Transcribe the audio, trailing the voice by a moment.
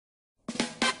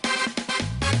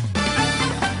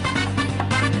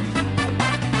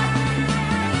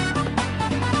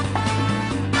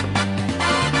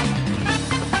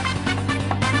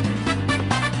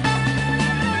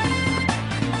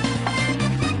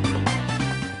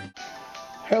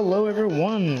Hello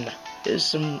everyone.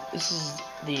 This is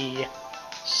the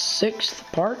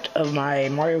 6th part of my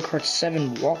Mario Kart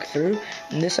 7 walkthrough.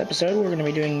 In this episode, we're going to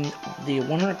be doing the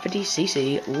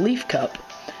 150cc Leaf Cup.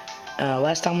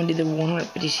 Last time we did the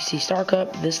 150cc Star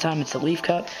Cup. This time it's the Leaf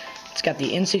Cup. It's got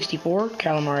the N64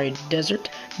 Calamari Desert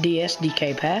DS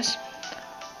DK Pass,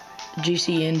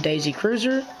 GCN Daisy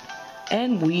Cruiser,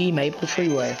 and Wii Maple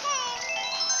Treeway.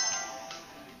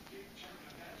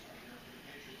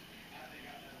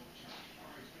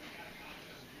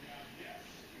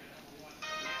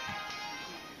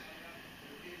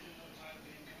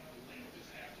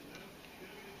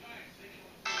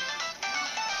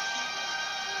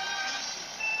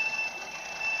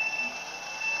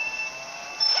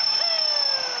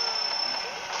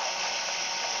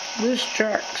 This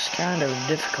track's kind of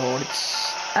difficult.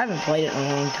 I haven't played it in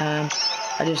a long time.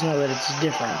 I just know that it's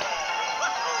different.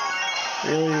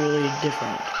 Really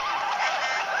different.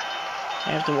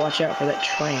 I have to watch out for that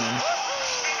train.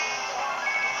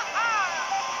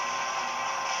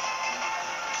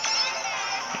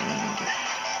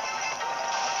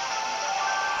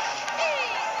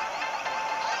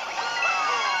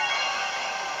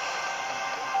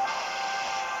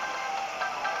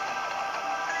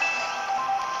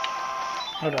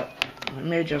 Hold up. Let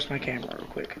me adjust my camera real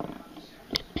quick.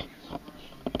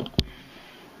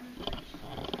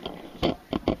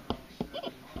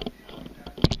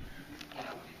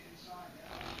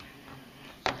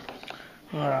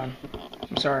 Hold on.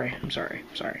 I'm sorry.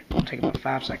 It'll take about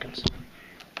 5 seconds.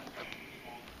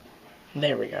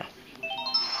 There we go.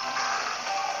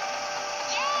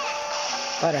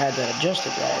 Thought I had that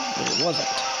adjusted right, but it wasn't.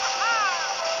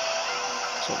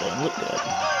 So it didn't look good.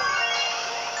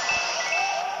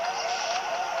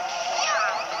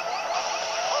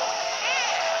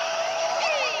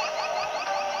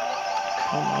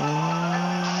 Come on.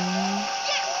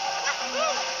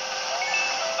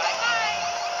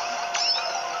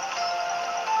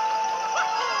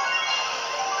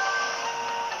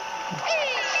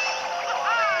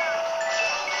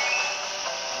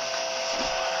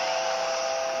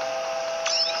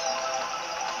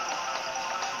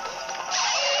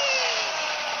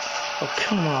 Oh,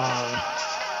 come on.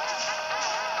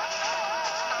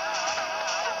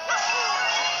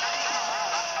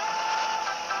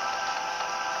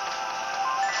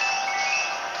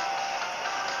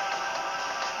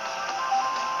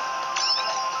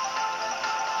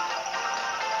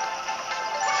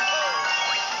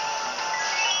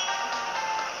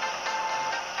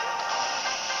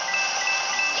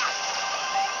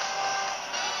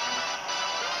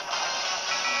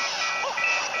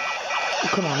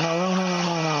 Come on, no.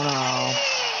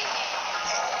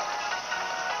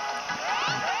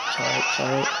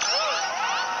 Sorry.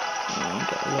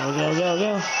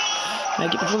 Go.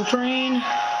 Make it before the train.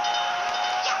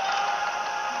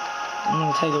 I'm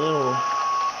gonna take a little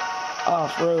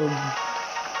off-road.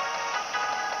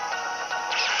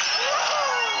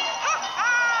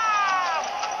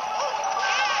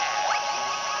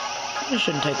 It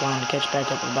shouldn't take long to catch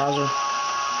back up with Bowser.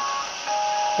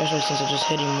 Especially since I just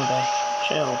hit him with a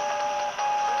shell.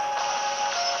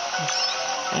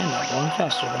 And I'm going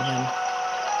faster than him.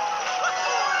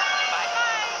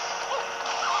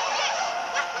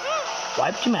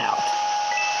 Wiped him out.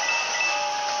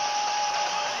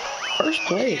 First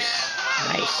place.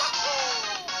 Nice.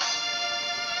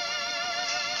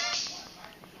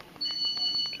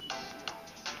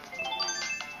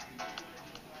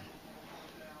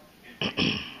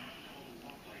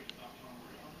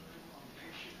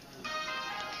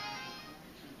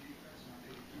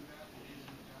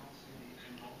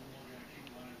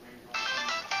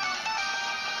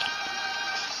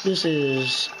 This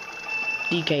is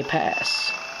DK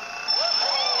Pass.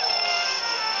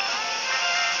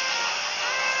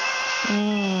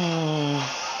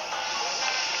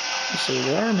 Let's see,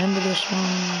 do I remember this one?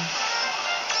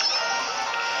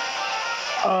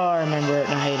 Oh, I remember it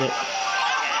and I hate it.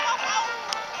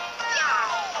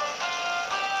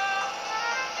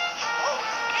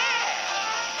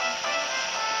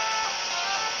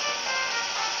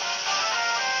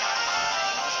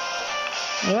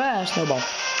 Ah, snowball.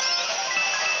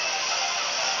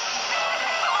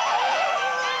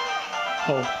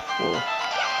 Oh, whoa.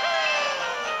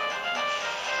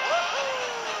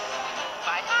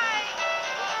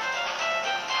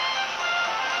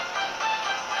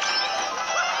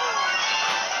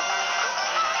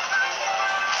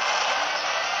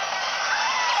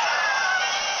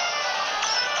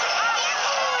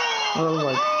 Oh, that was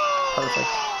like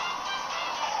perfect.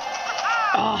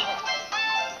 Ah,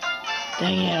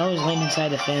 dang it! I always land inside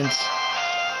the fence.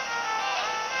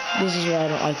 This is why I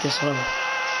don't like this level.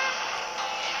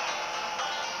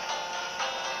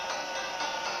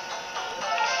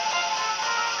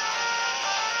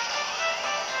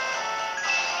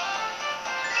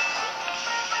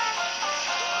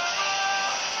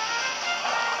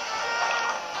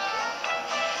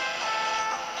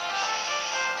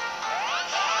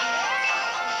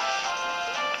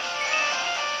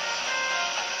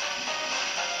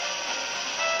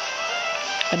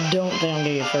 don't think I'm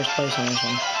gonna get first place on this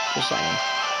one. Just saying.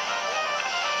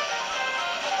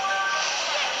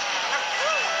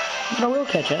 But I will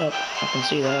catch up. I can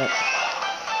see that.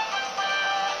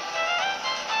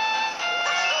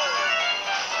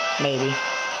 Maybe.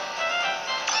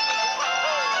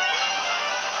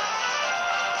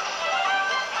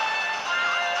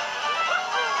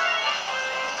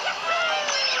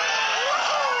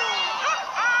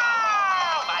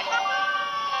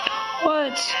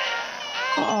 What?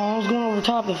 Uh-oh, I was going over the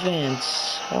top of the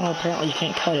fence. Well, apparently you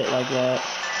can't cut it like that.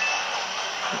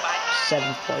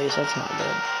 7th place, that's not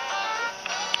good.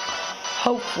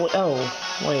 Hopefully, oh,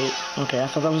 wait, okay, I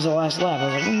thought that was the last lap. I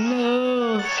was like,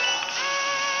 no.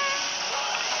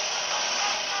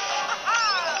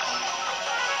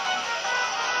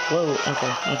 Whoa,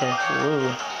 okay,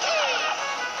 whoa.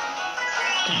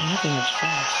 Dang, that thing is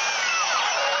fast.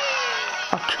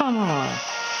 Oh, come on.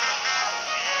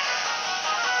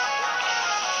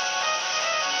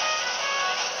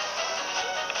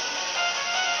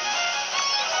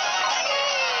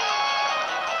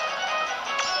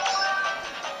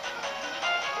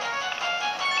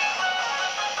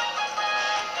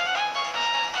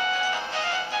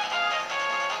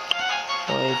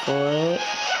 Wait for it.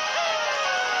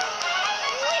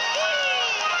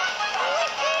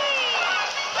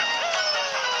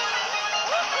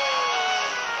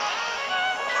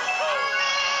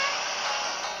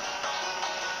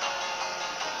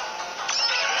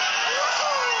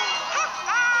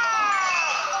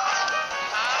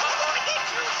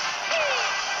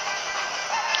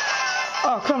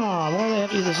 Oh, come on. Why do they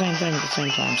have to do the same thing at the same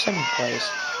time? 7th place.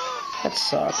 That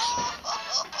sucks.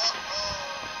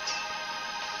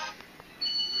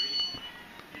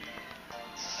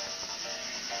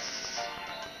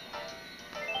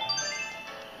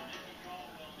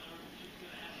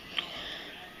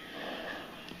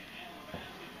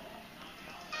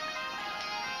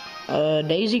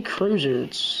 Daisy Cruiser.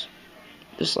 It's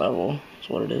this level. That's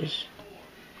what it is.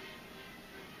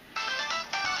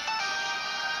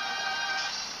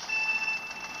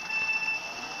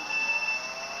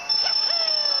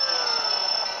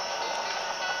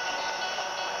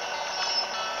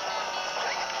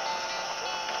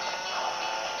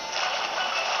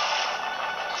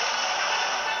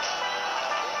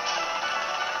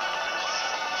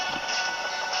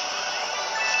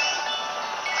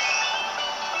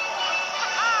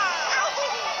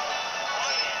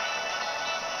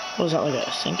 Was that like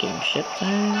a sinking ship thing?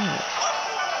 I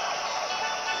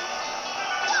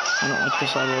don't like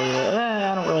this level either.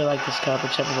 I don't really like this cup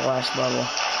except for the last level.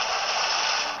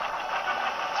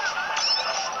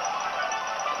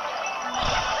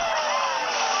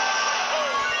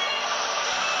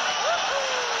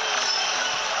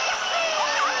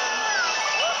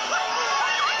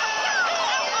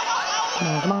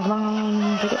 Come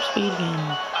on, pick up speed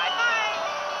again.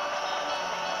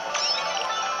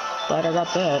 Glad I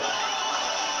got that.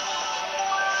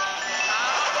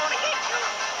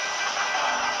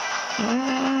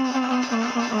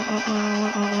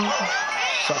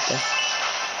 Sucker.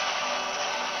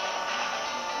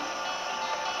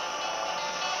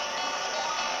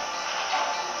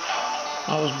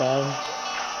 That was bad.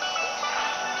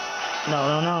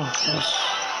 No. Yes.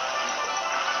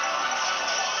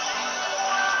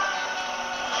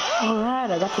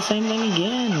 Alright, I got the same thing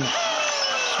again.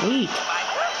 Sweet.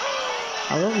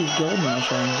 I love these golden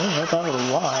mushrooms. They help out a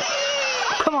lot.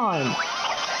 Come on!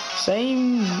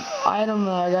 Same item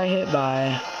that I got hit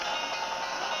by.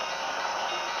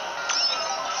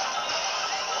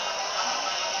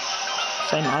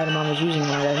 Same item I was using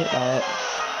when I got hit by it.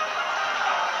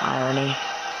 Irony.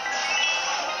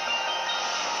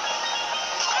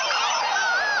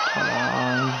 Come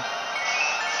on.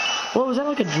 What, was that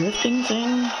like a drifting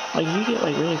thing? Like if you get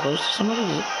like really close to somebody,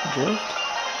 does it drift?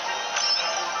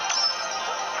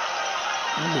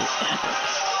 That'd be epic.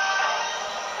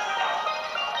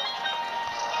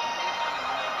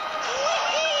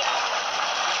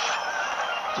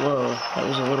 Whoa, that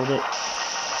was a little bit.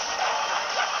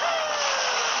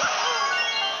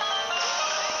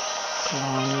 Come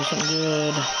on, do something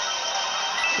good.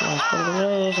 Last part of the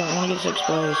race, I don't want to get 6th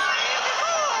place.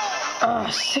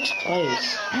 6th place.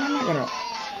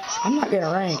 I'm not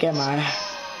gonna rank, am I?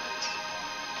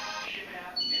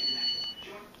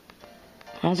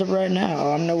 As of right now,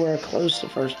 I'm nowhere close to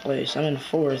 1st place. I'm in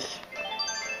 4th.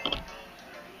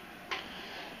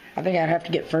 I think I'd have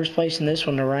to get 1st place in this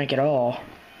one to rank at all.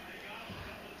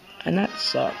 And that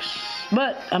sucks.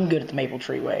 But I'm good at the Maple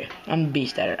Tree Way. I'm a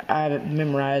beast at it. I have it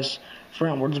memorized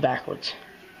frontwards, backwards.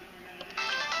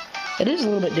 It is a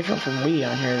little bit different from Wii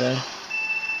on here, though.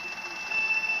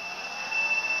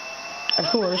 Of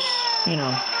course, you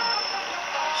know,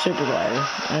 super glider,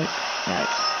 right? Right.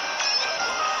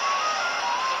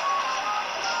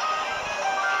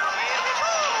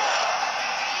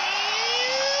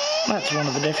 That's one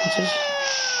of the differences.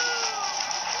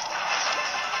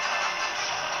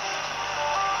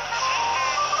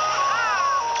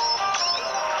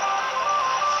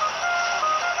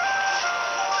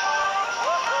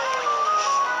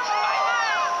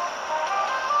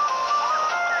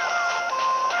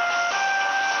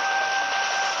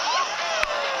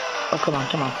 Oh, come on,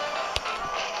 come on.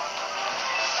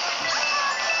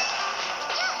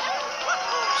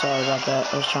 Sorry about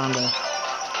that. I was trying to...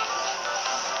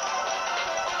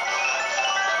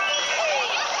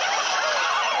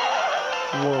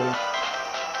 Whoa.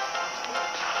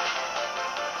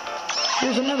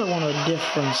 Here's another one of the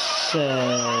differences.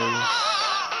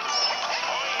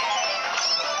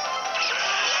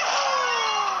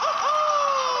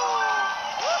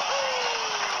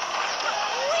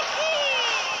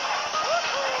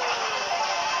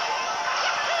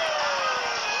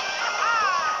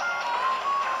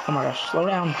 Oh my gosh, slow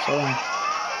down, slow down.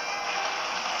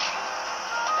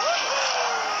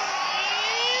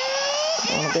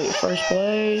 Come on, get your first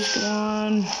place, come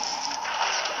on.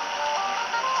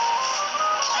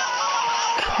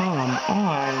 Come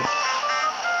on.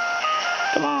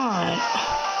 Come on.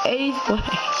 8th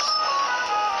place.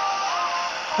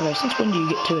 Okay, since when do you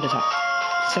get 2 at a time?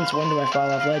 Since when do I fall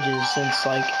off ledges? Since,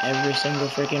 like, every single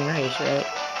freaking race, right?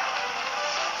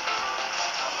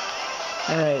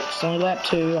 Alright, it's only lap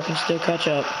 2, I can still catch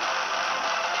up.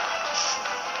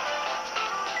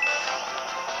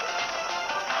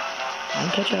 I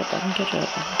can catch up, I can catch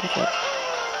up, I can catch up.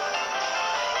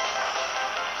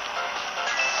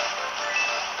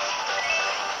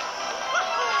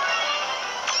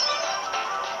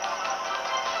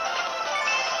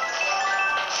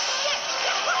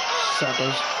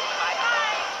 Suckers.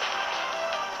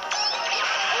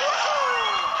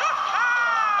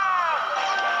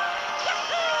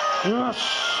 Yes!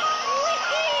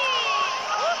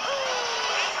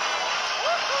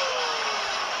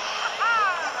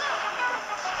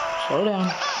 Slow down.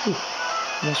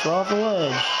 Almost fell off the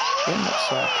ledge. Wouldn't that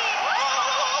suck?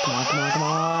 Come on, come on, come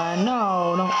on.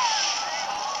 No, no.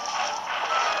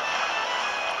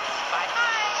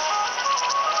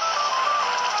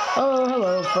 Oh,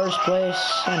 hello, first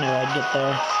place. I knew I'd get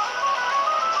there.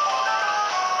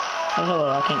 Oh, hello,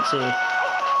 I can't see.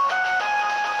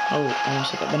 Oh, I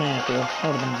almost hit that banana peel. That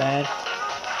would have been bad.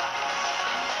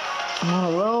 I'm on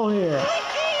a roll here.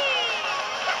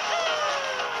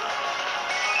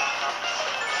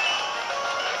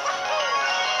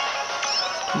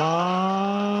 Come on.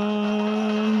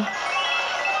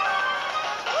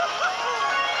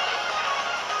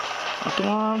 Oh, come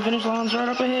on, finish line's right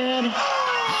up ahead.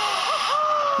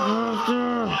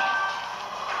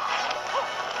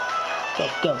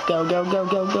 Go, go, go, go, go,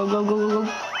 go, go, go, go,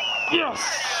 go. Yes!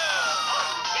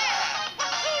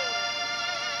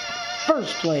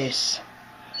 First place.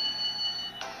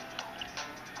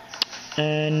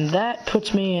 And that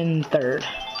puts me in 3rd.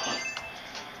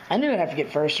 I knew I'd have to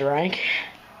get first to rank.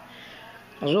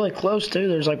 I was really close too.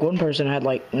 There's like one person who had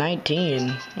like 19.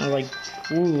 I was like,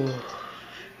 ooh.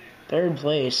 3rd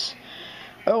place.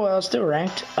 Oh well, it's still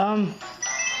ranked.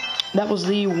 That was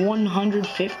the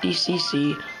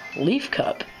 150cc Leaf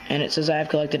Cup. And it says I have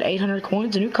collected 800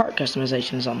 coins and new kart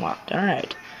customization is unlocked.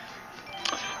 Alright.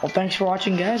 Well, thanks for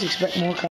watching, guys. Expect more